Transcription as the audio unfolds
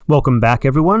Welcome back,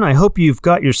 everyone. I hope you've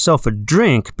got yourself a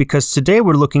drink because today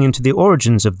we're looking into the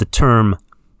origins of the term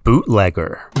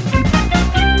bootlegger.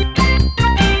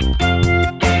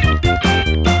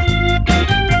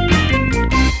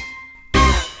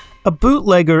 A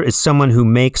bootlegger is someone who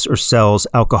makes or sells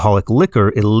alcoholic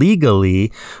liquor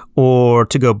illegally, or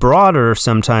to go broader,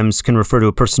 sometimes can refer to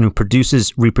a person who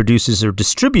produces, reproduces, or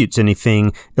distributes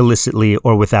anything illicitly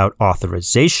or without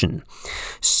authorization.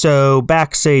 So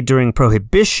back, say, during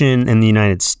Prohibition in the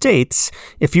United States,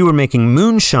 if you were making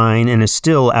moonshine and is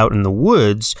still out in the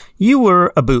woods, you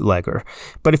were a bootlegger.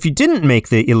 But if you didn't make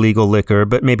the illegal liquor,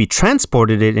 but maybe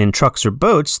transported it in trucks or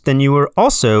boats, then you were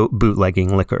also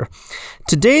bootlegging liquor.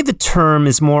 Today, the term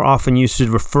is more often used to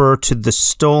refer to the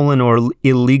stolen or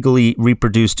illegally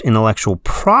reproduced intellectual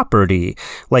property.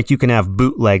 Like you can have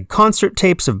bootleg concert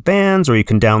tapes of bands, or you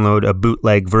can download a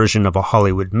bootleg version of a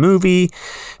Hollywood movie.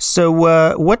 So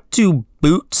what do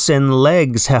boots and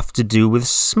legs have to do with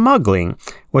smuggling?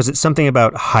 Was it something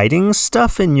about hiding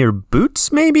stuff in your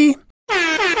boots, maybe?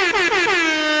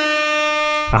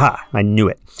 Aha, I knew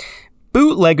it.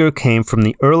 Bootlegger came from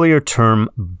the earlier term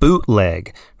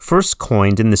bootleg, first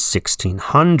coined in the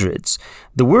 1600s.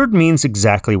 The word means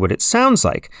exactly what it sounds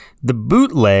like. The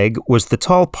bootleg was the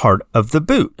tall part of the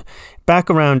boot. Back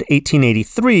around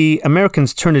 1883,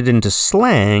 Americans turned it into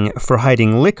slang for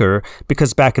hiding liquor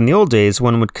because back in the old days,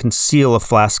 one would conceal a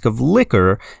flask of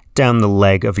liquor down the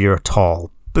leg of your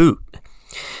tall boot.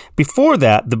 Before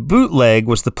that, the bootleg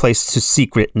was the place to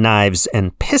secret knives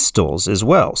and pistols as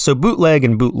well. So bootleg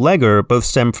and bootlegger both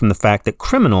stem from the fact that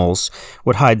criminals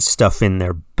would hide stuff in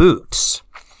their boots.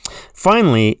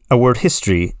 Finally, a word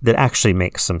history that actually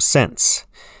makes some sense.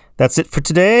 That's it for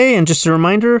today, and just a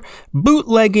reminder,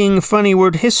 bootlegging funny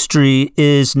word history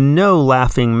is no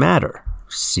laughing matter.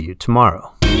 See you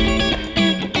tomorrow.